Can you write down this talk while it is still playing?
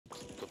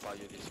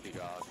paio di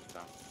sfigati,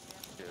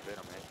 sì,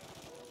 veramente.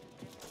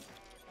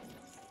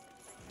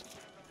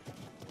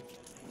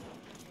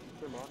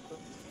 Sei morto?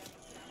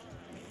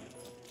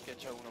 Che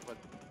c'è uno qua.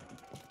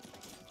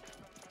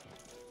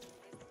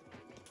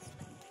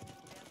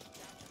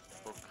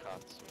 Oh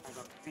cazzo.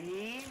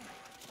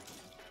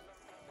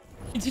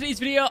 In today's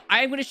video,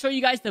 I'm going to show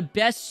you guys the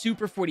best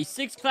Super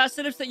 46 class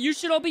setups that you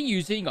should all be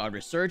using on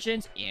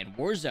Resurgence and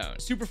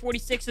Warzone. Super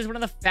 46 is one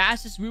of the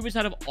fastest movements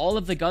out of all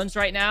of the guns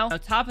right now. On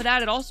top of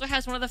that, it also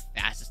has one of the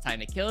fastest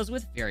time to kills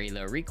with very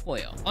low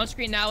recoil. On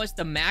screen now is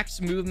the max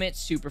movement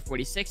Super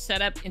 46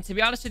 setup, and to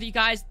be honest with you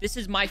guys, this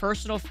is my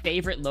personal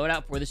favorite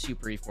loadout for the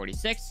SUPERI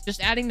 46. Just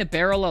adding the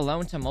barrel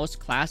alone to most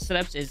class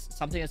setups is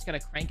something that's going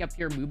to crank up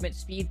your movement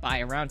speed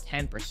by around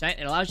 10%.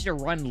 It allows you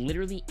to run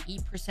literally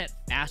 8%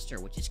 faster,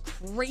 which is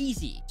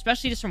crazy.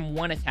 Especially just from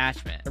one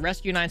attachment. The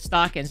Rescue 9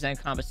 stock and Zen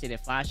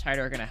compensated flash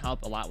hider are going to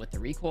help a lot with the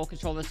recoil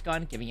control of this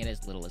gun, giving it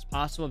as little as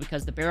possible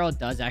because the barrel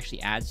does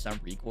actually add some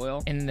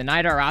recoil. And the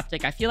Nidar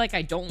optic, I feel like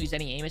I don't lose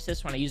any aim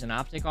assist when I use an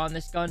optic on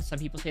this gun. Some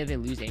people say they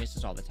lose aim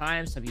assist all the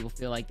time. Some people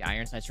feel like the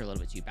iron sights are a little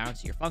bit too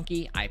bouncy or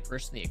funky. I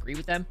personally agree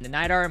with them. The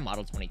Nidar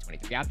Model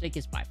 2023 optic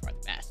is by far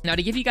the best. Now,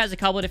 to give you guys a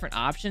couple of different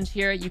options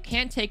here, you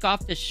can take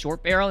off this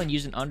short barrel and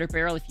use an under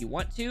barrel if you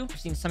want to. I've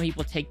seen some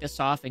people take this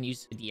off and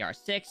use the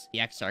DR6, the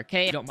XRK.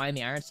 If you don't mind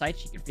the iron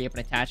sights, you can free up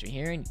an attachment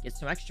here and get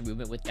some extra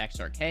movement with the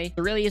XRK.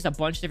 There really is a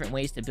bunch of different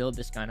ways to build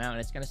this gun out, and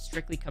it's going to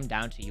strictly come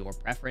down to your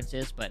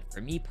preferences. But for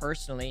me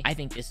personally, I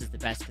think this is the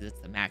best because it's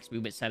the max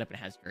movement setup and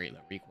it has very low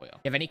recoil. If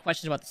you have any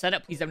questions about the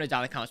setup, please let me know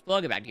down in the comments below.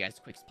 I'll get back to you guys as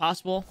quick as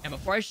possible. And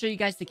before I show you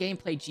guys the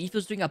gameplay, G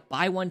Fuel's doing a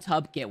buy one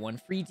tub, get one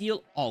free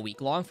deal all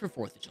week long for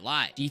 4th of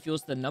July. G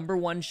Fuel's the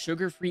 #1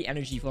 sugar-free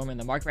energy formula in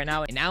the market right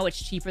now, and now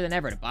it's cheaper than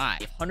ever to buy.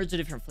 They have hundreds of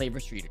different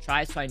flavors for you to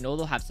try, so I know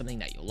they'll have something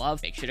that you'll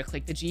love. Make sure to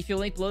click the G Fuel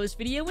link below this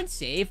video and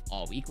save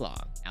all week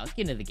long. Now let's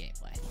get into the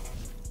gameplay.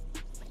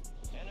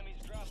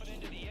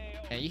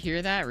 Yeah, you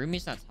hear that?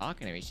 Rumi's not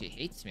talking to me. She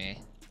hates me.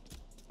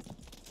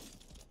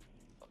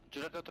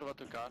 Giuseppe, ho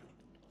trovato il car.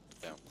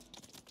 Yeah.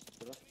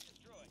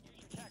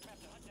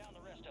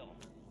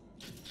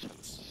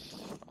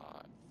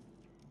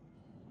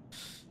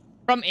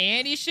 From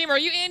Andy's stream? Are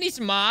you Andy's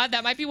mod?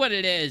 That might be what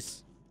it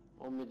is.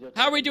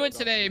 How are we doing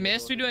today,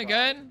 miss? We doing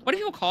good? What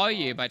if people call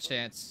you by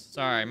chance?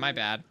 Sorry, my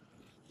bad.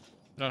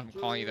 I don't know if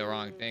I'm calling you the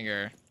wrong thing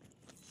or...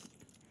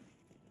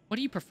 What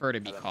do you prefer to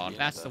be called?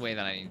 That's the way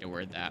that I need to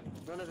word that.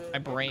 My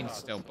brain's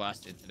still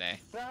busted today.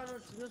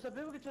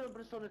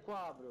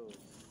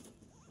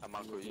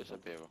 Manco io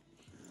sapevo.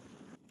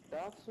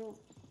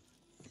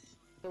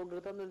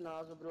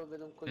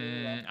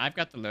 I've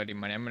got the loading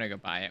money. I'm gonna go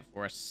buy it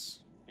for us.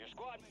 Your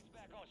squad mate's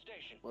back on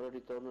station. Ora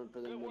ritorno e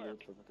prendo il minuto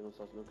perché non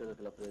so, non credo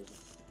che l'ha preso.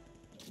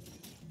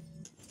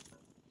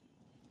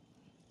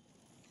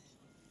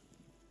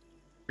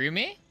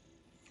 Rumi?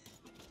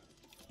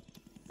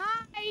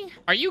 Hi.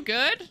 Are you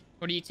good?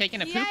 What, are you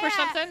taking a poop or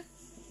something?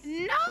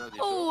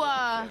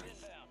 No.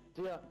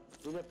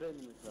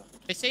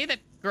 They say that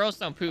girls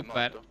don't poop,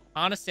 but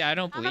honestly, I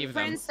don't believe I'm a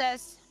them.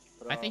 princess.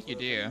 I think you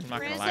do. I'm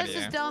not gonna lie to you.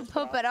 Princesses don't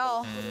poop at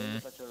all. I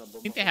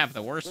think they have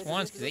the worst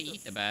ones because they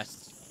eat the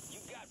best.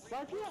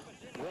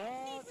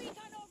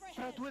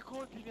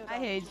 I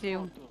hate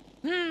you.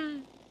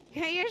 Can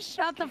you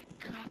shut the...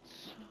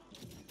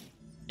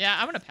 Yeah,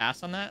 I'm gonna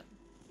pass on that.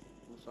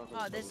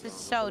 Oh, this is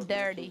so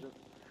dirty.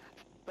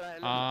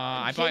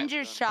 I bought...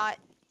 Ginger shot.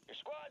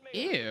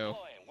 Ew.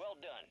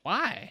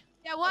 Why?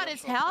 Yeah, what?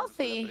 It's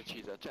healthy.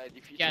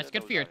 Yeah, it's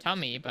good for your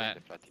tummy, but...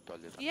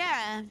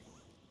 Yeah.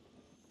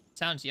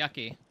 Sounds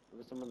yucky.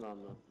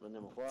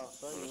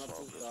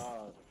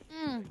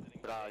 Mm.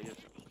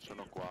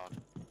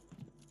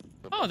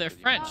 Oh, they're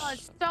French. Oh,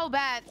 it's so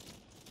bad.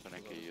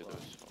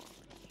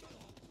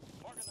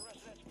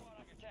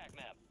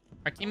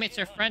 Our teammates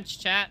are French,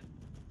 chat.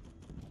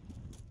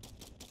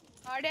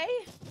 Are they?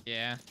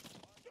 Yeah.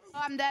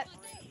 Oh, I'm dead.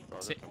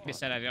 They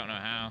said I don't know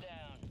how.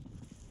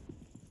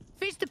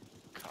 Feast the...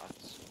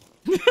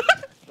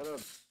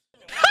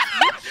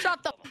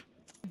 Shut the...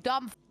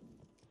 Dumb...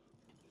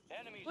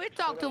 We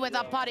talk to with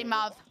a potty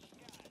mouth.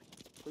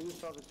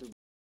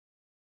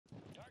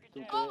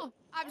 Oh,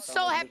 I'm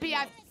so happy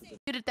I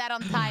muted that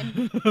on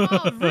time.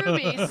 Oh,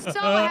 Ruby, so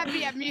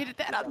happy I muted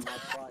that on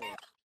time.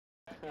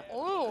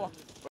 Oh.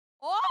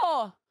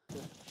 Oh.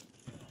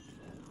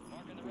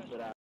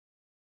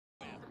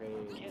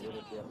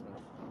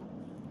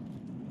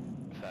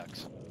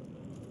 Facts.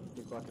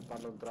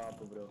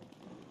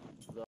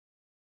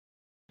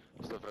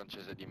 Sto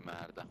francese di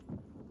merda.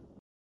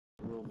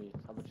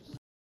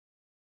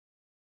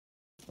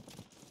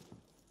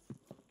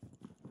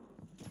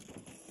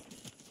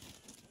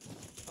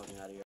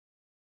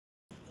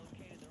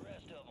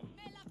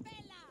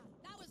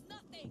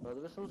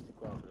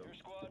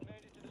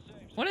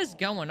 What is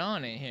going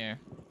on in here?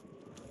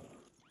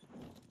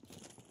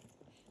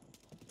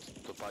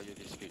 Sto paio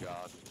di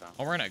sfigati.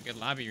 Oh, we're in a good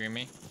lobby,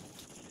 Rumi.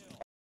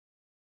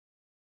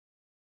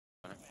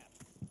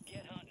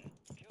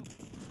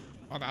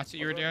 Oh, that's what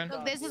you were doing?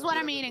 Look, this is what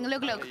I'm eating.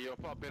 Look, look.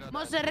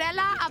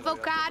 Mozzarella,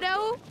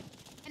 avocado,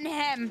 And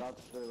him.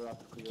 L'altro ci aveva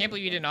per cui Can't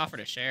believe you didn't offer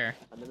to share.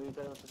 andiamo in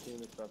un attimo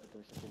in strada perché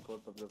mi sento in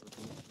colpa proprio perché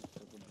mi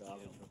sono più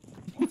bravo.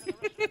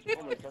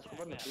 Oh, ma stai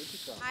scopando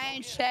critica? I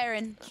ain't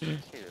sharing. Sì,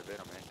 è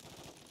vero, me.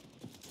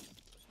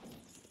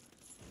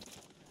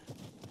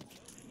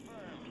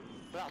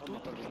 Però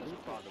tutto che sta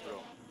scoppando,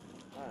 bro.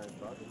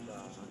 Infatti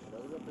sta anche da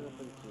dove prendere un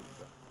po' di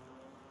critica.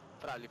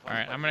 Fra, li fa All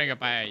right, I'm gonna go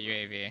buy a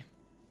UAV.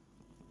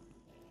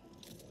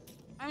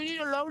 I need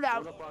a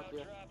loadout. Uno qua,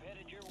 sì.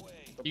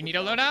 You need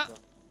a loadout?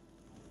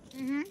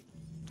 I'm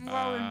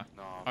going.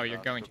 No, Oh, you're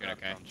fra, going sto to it,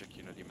 cazzo okay. è un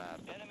cecchino di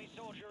merda.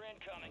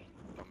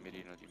 Un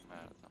mirino di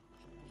merda.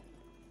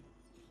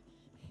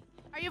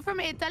 Are you from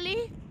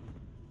Italy?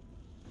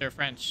 They're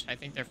French. I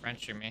think they're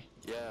French to me.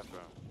 Yeah, bro.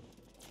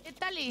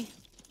 Italy.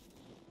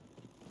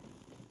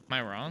 Am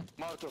I wrong?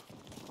 Morto.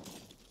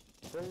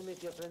 Prendimi,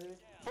 Tia, prendimi.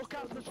 Oh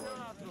cazzo, c'è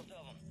un altro.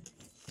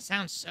 It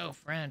sounds so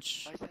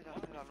French. Vai, stai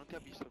là, non ti ha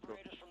visto, bro.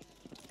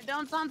 I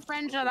don't sound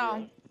French at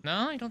all.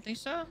 No, you don't think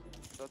so?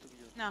 Dato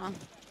video. No.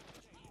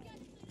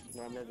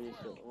 No, mi ha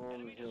visto. Oh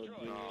mio Dio.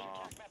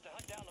 No.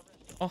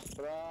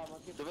 Brava, ma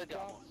che Dove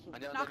andiamo? cazzo?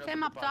 Andiamo Knock da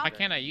him up Why top.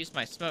 can't I use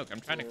my smoke?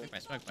 I'm trying to click my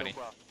smoke, buddy.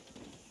 qua.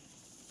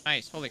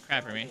 Nice. Holy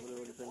crap for me.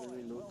 Volevo riprendermi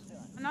il loot.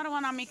 Another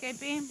one on me,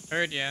 KP.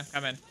 Heard ya.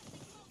 Coming.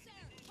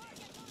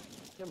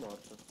 Chi è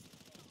morto?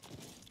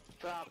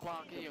 Fra, qua,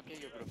 anche io,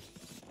 bro.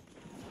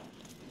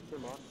 Chi è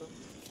morto?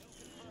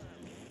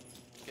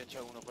 Che c'è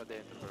uno qua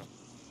dentro, bro.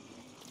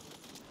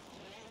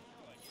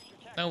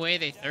 No way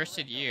they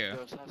thirsted you.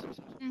 Sa.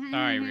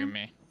 Sorry,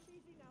 Rumi.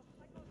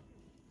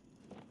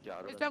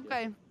 Chiaro. It's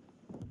okay.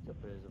 Ti ho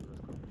preso, non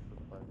scordo di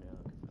preoccuparmi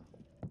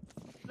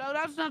anche.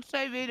 Loadout's not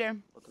safe either.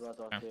 Ho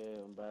trovato anche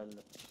un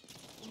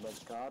bel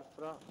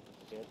scarfra,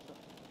 etichetta.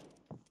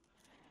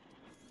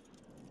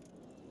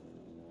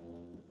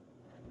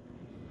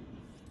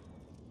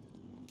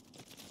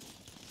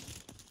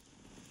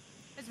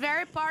 It's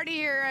very party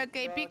here,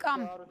 KP.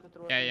 Come.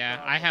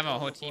 Yeah. I have a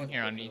whole team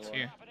here on me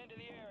too.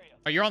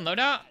 Oh, you're on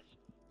loadout?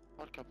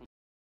 Porca puttana.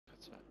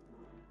 Cazzo è?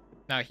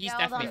 No, he's Yeah,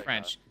 hold definitely on.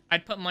 French.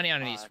 I'd put money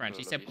on it. He's Ah, French.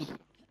 He ecco, said l'ho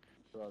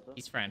visto.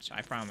 he's French.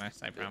 I promise.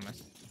 I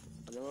promise.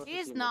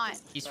 He's not.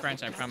 He's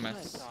French. I Cazzo è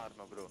promise.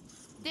 sarno, bro?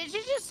 Did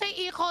you just say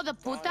hijo de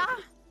puta?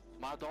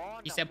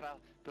 Madonna, He said fra.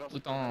 Però sto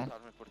putain.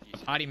 sarno è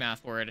fortissimo. Potty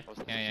mouth word.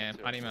 Yeah.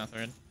 Potty mouth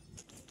word.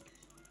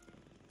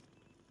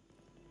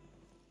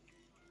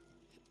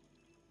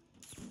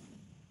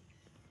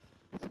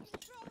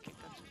 Che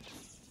cazzo c'è?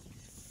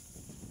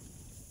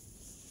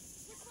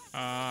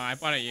 I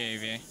bought a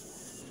UAV.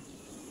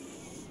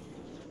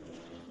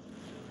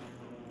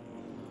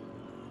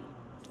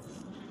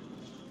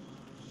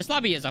 This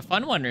lobby is a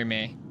fun one,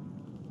 Rumi.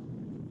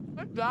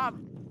 Good job.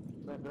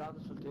 Sei bravo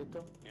sul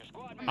tetto?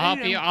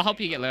 I'll help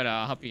you get loadout.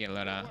 I'll help you get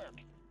loadout.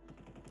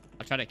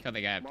 I'll try to kill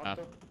the guy up top.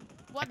 Morto?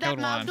 What I killed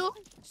that mouth one. do?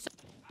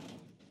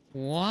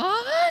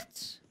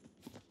 What?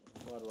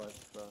 Guarda,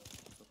 sto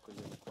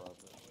cogliendo qua.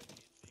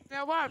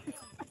 Yeah, what?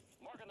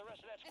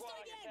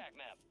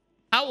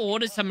 How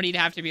old does somebody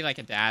have to be like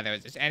a dad though?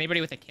 Is this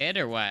anybody with a kid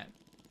or what?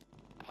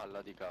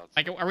 Palla di cazzo.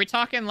 Like, are we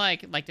talking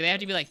like do they have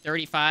to be like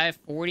 35,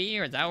 40,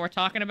 or is that what we're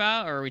talking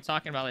about? Or are we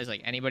talking about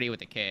like anybody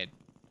with a kid?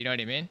 You know what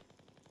I mean?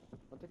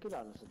 Quanto che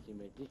danno sto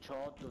teammate?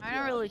 18. I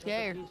don't really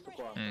care.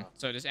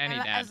 So just any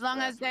As- dad. As long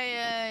as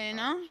they, you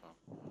know?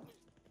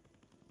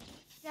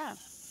 Yeah.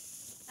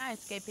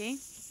 Nice, KP.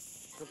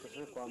 Queste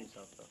persone qua mi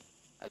sa.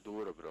 È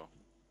duro, bro.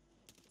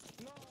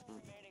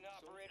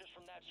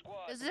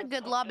 This is a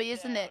good lobby,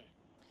 isn't it?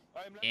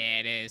 Yeah,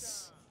 it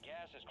is.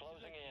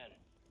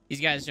 These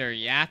guys are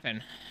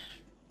yapping.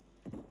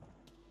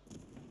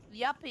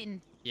 Yupping.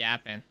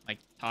 Yapping. Like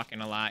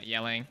talking a lot,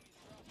 yelling.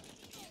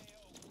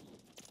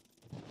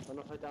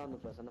 Stanno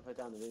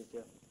fightando, vieni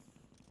Tia.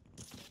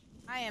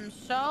 I am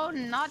so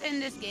not in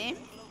this game.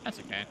 That's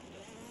okay.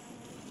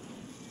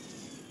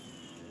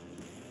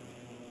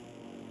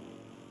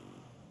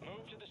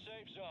 Move to the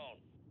safe zone.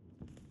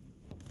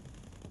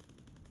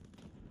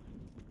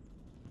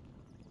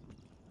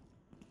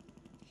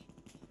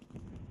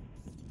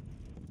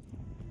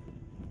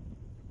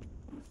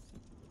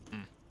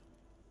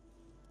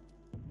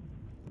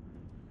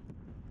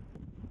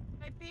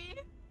 KP?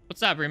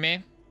 What's up,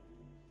 Rumi?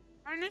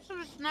 I need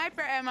some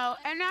sniper ammo,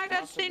 and I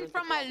got seen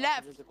from my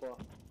left. Gente qua.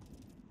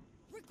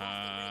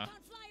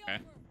 Okay.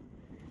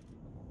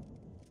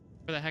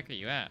 Where the heck are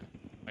you at?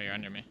 Oh, you're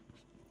under me.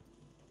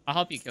 I'll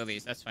help you kill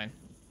these. That's fine.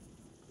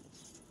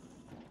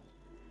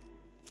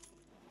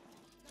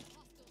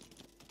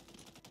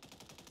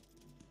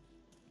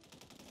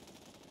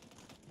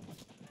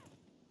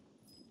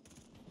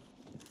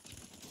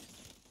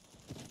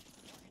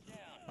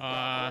 They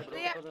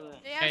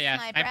have Yeah.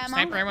 sniper ammo.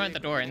 Sniper ammo in the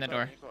door. In the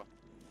door.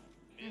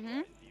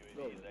 Mm-hmm.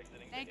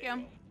 Thank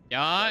you.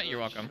 Yeah, you're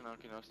welcome. Ci sono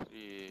anche i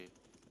nostri...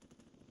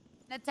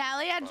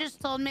 Natalia just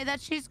told me that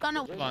she's gonna.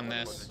 Hold on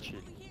this.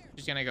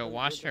 She's gonna go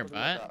wash her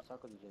butt. Un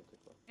sacco di gente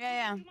qua.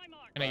 Yeah.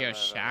 Gonna go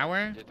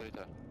shower. Dietro di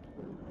te.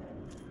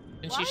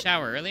 Didn't she What?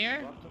 shower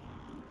earlier?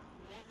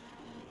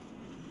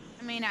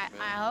 I mean,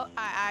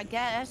 I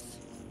guess.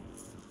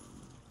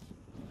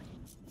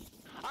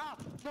 Ah!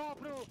 No,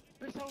 bro!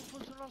 Pensavo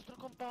fosse il nostro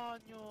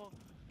compagno.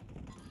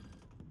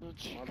 Non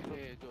ci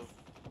credo.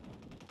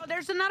 Oh,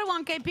 there's another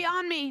one, KP,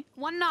 on me.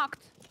 One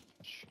knocked.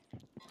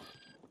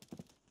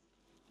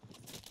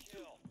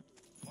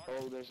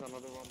 Oh, there's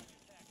another one.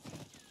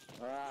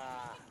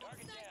 Ah!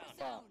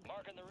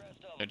 Marking the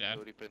rest of They're dead.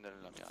 Devo riprendere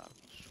la mia arma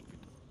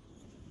subito.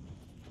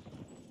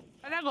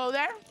 Can I go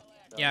there?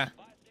 Yeah.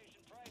 buy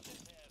station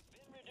prices have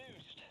been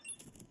reduced.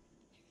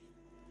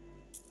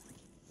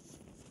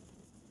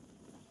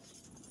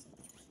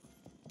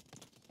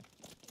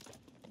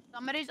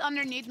 Somebody's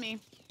underneath me.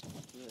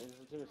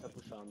 Il team sta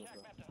pushando.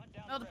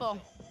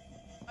 Multiple.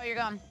 Oh, you're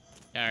gone.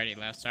 I already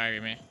left. Sorry,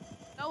 me.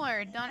 Don't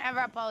worry. Don't ever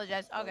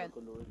apologize. Okay.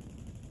 Con lui.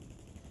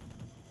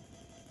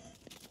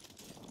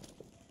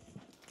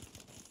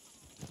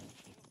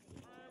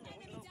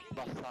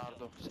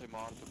 Bastardo, sei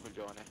morto,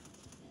 coglione.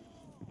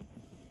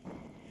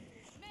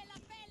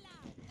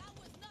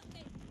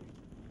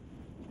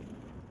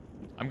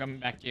 I'm coming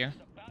back to you. It's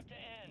about to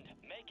end.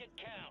 Make it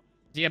count.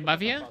 Is he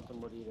above you? Fatto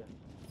morire.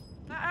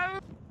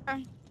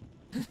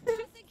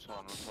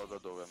 Non so da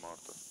dove è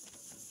morto.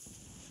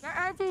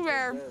 They're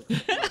everywhere.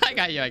 I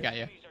got you. I got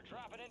you. Enemies are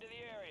dropping into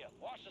the area.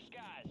 Watch the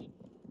skies.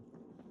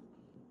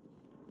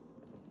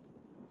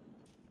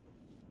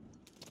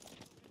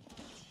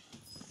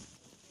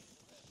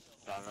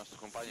 Ah, il nostro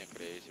compagno è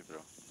crazy,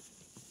 bro.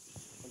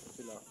 Quanto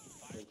si là?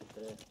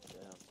 23.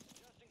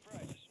 Adjusting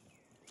prices.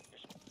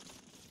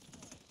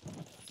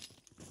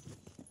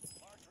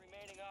 Marked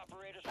remaining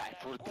operators Dai,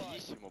 from that squad.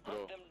 fortissimo, bro.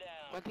 Hunt them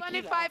down.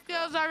 Quanti 25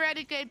 kills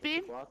already,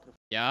 KP. 4,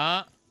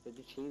 Yeah.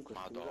 25.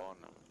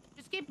 Madonna.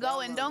 Just keep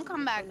going. Don't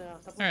come back.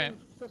 Alright.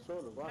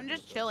 I'm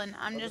just chilling.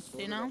 I'm just,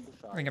 you know.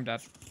 I think I'm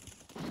dead.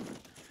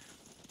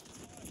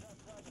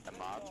 È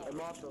matto. È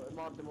morto, è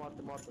morto, è morto,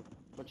 è morto.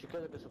 Non ci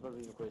credo che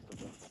sopravvive questo,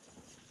 bro.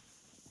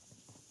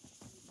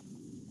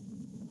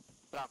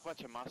 Bra, qua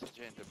c'è massa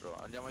gente, bro.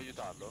 Andiamo a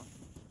aiutarlo?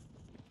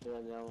 Sì,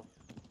 andiamo.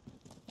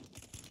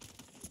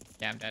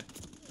 Yeah, I'm dead.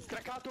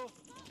 Craccato!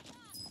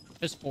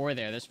 There's 4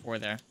 there. There's 4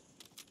 there.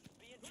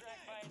 Being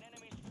tracked by an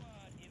enemy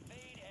squad.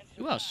 Evade and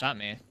Who else shot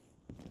me?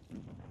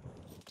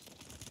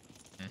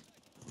 Ne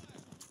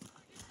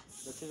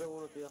ho ucciso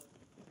uno, Tio.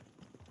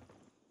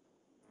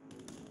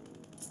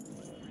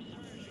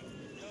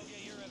 go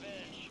get your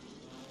revenge.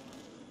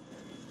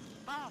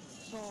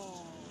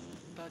 Mazzo!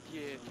 Da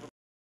dietro.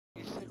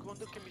 Il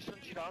secondo che mi sono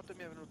girato e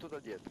mi è venuto da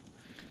dietro.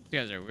 You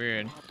guys are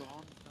weird.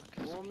 Madonna,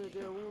 che Oh mio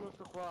Dio, uno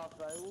sto qua,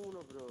 fra, è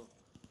uno, bro.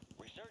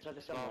 Research Sa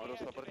che siamo No, bro,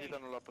 morti. sta partita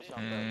non la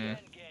possiamo Mm. perdere.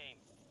 endgame.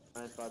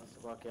 Infatti, sto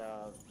qua che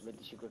ha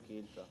 25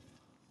 kill, fra.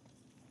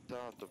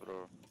 Esatto,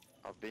 bro.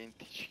 Ha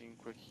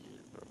 25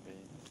 kill, bro.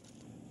 20.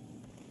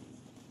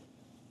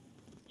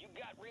 You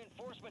got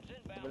reinforcements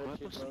inbound. Dove Com'è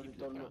ci sono possibile,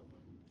 ritorno?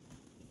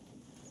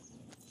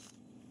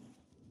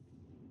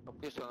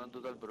 Io sto andando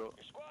dal bro.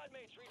 Your squad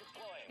mates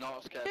redeploying. No,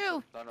 scherzo.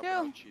 Two, L'hanno two.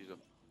 appena ucciso.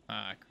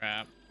 Ah,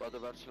 crap. Vado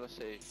verso la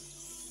safe.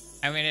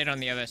 I went in on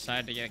the other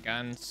side to get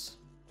guns.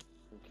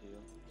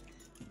 Anch'io.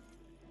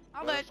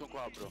 I'll do Guarda, it. sono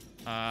qua, bro.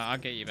 I'll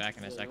get you back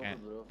in a second.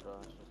 Bro, fra,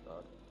 sono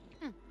stato.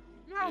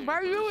 No, why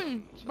are you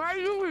in? Why are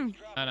you in?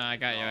 No, no, I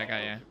got you. I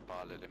got you. Che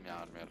palle, le mie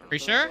armi erano... Are you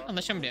sure?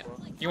 Unless you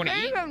want to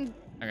eat? Aiden,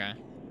 Okay.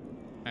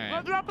 go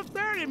Alright. drop a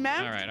 30,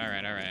 man. Alright,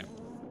 alright, alright.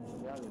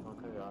 Gli altri mi fanno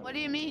cagare. What do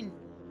you mean?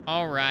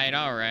 Alright,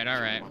 alright, C'è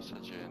alright. massa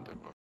gente,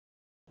 bro.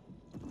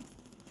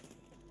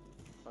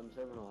 Quando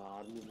servono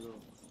armi, bro.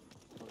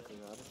 Fanno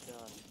cagare queste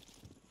armi.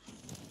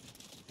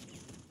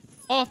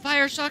 Oh,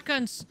 fire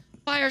shotguns!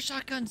 Fire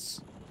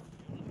shotguns!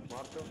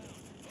 Morto?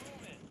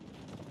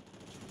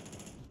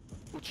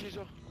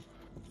 Ucciso.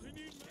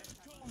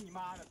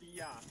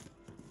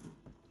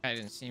 I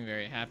didn't seem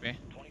very happy.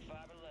 25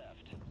 are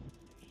left.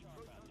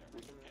 Sharp out there.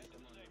 Head to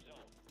the safe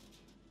zone.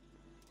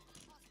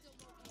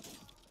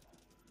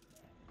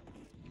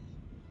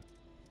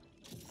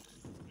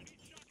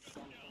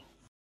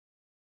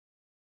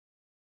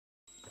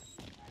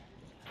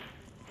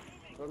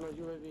 Torno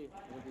UAV.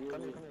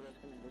 UAV.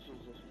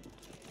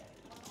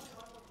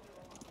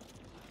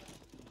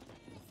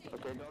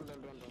 Ok, don.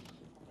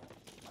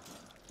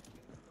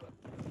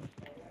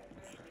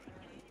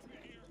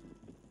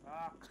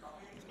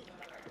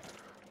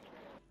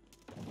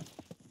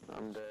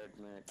 I'm dead,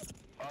 mate.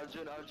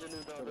 Arjun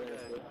is the other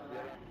guy.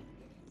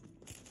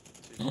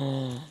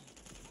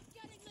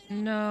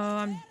 No,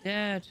 I'm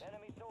dead.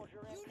 Enemy soldier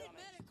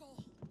incoming.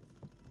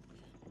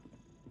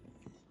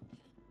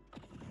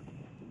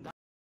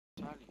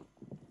 Sali.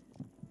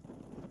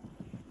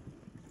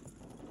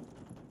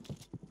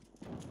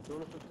 C'è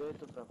uno sul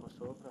tetto, fra, qua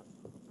sopra.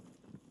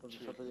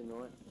 Proprio sopra di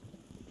noi.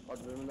 Oh,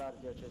 dobbiamo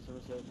andarti, cioè, se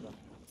non sei fra.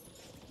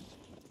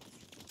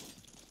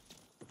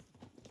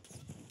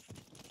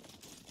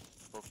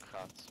 Oh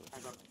cazzo.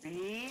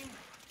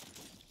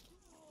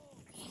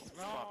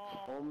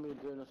 Oh mio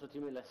Dio, il nostro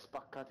team li ha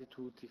spaccati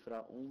tutti, fra.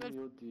 Oh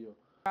mio Dio.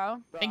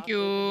 Bro. Fra, Thank ha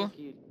you. 32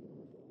 kill.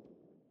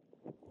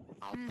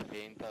 Ha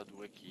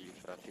 32 kill,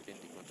 fra, ti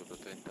rendi conto che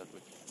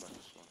 32 kill quanto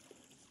sono?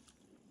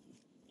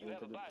 You have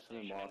a 32 buy persone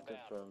station morte,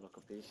 inbound. fra, non lo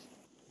capisci.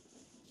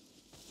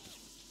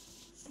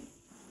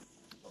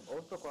 Oh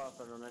O sto qua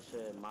non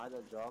esce mai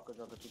dal gioco,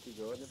 gioca tutti i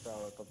giorni,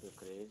 però è proprio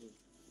crazy.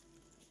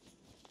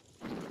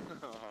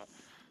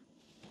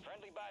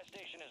 Friendly buy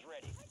station is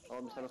ready.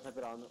 Oh, mi stanno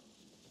sniperando.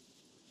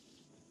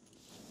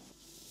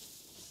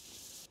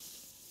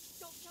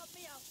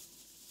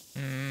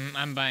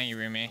 I'm buying you,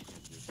 Rumi.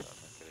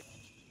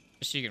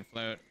 Just so you can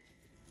float.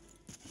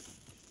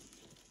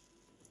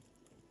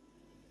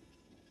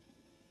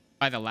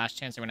 Buy the last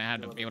chance I'm gonna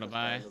have to be able to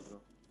buy.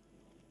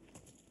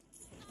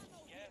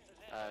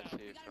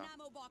 Sì, fra.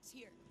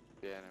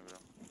 Viene, bro.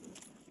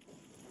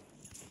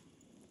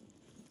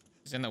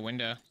 He's in the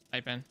window.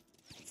 Type in.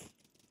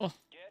 Oh,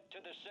 Get to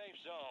the safe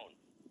zone.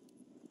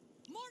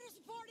 Mortar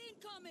support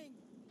incoming.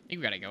 I think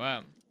we gotta go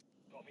up.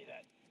 Copy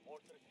that.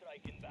 Mortar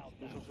strike inbound.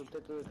 Mi sono sul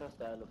tetto del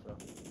castello, fra.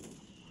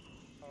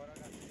 Oh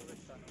ragazzi, dove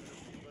stanno? Me lo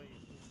spiego io.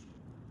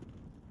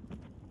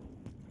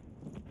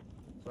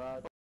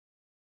 Fra...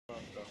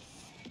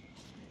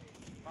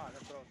 Male,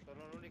 però,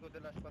 sono l'unico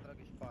della squadra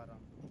che spara.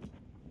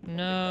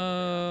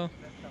 No.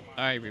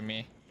 Alright,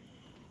 Rumi.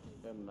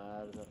 Che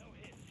merda.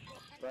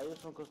 Fra, io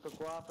sono questo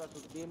qua, fra,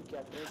 sul team che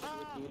ha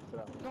 32 kill,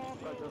 fra. No,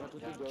 Fra, gioca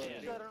tutti i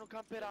giorni. erano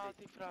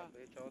camperati, fra.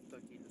 Io c'ho 8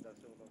 kill da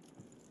solo.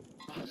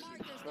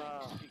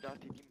 Fra,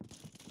 Sfigati di...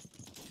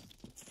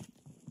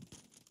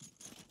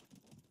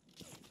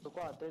 sto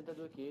qua ha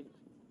 32 kill.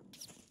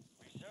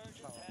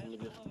 Mi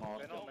dio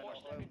morto. No more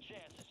second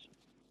chances.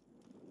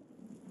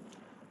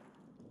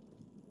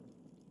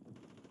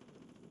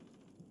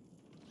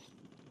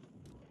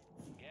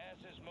 Gas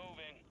is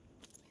moving.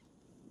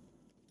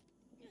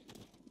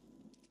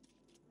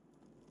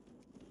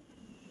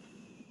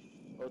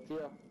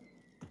 Oddio.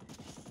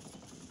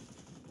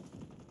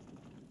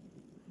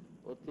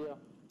 Oddio.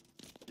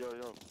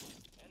 Yo.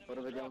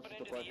 Ora vediamo se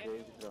sto qua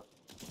crazy, fra.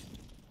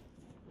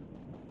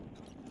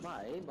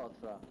 Ma è aimbot,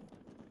 fra.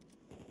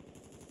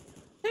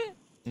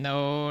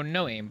 No,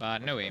 no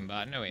aimbot, no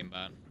aimbot, no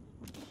aimbot.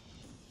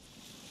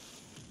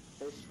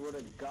 I swear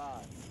to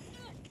God.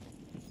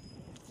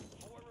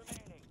 4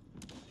 remaining.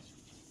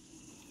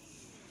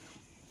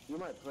 You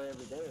might play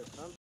every day or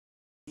something.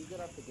 You get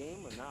off the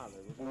game or not?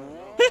 Like, what's going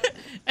on?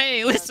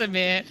 Hey, listen,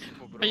 man.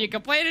 Are you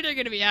complaining or are you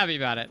gonna be happy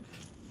about it?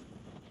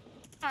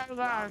 Oh,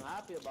 No, I'm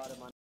happy about it,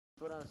 man.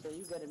 That's what I'm saying.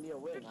 You getting me a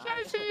win.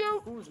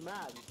 Who's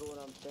mad? You know what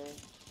I'm saying?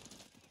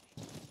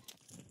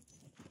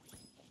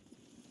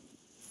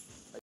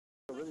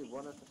 I really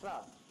wanted to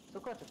fly. Sto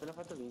qua ci ha appena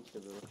fatto vincere,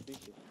 bro,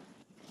 capisci?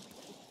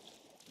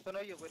 Sono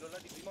io quello là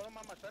di prima. Non mi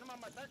ammazzare,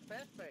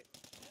 aspetta.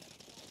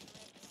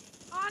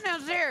 Oh,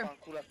 no, there.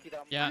 Fanculo a chi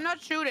da... Yeah, I'm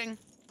not shooting.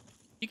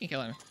 you can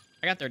kill him.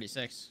 I got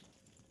 36.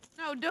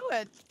 No, do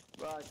it.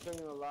 Bro, I can't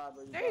even lie,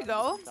 bro. There you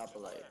go.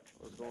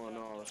 What's going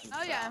on?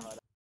 Oh, yeah.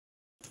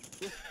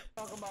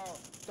 Talking about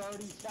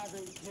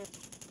 37 kills.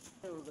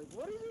 Like,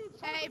 what are you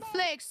talking Hey, about?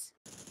 Flix.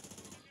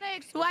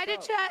 Flix, why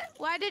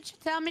did you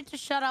tell me to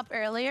shut up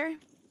earlier?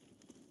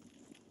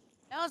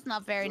 That was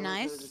not very You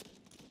want me to nice. tell you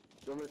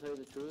the- You want me to tell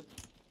you the truth?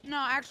 No,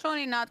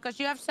 actually not, because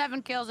you have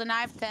 7 kills and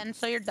I have 10,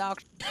 so you're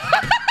dog.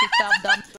 Yourself dumb.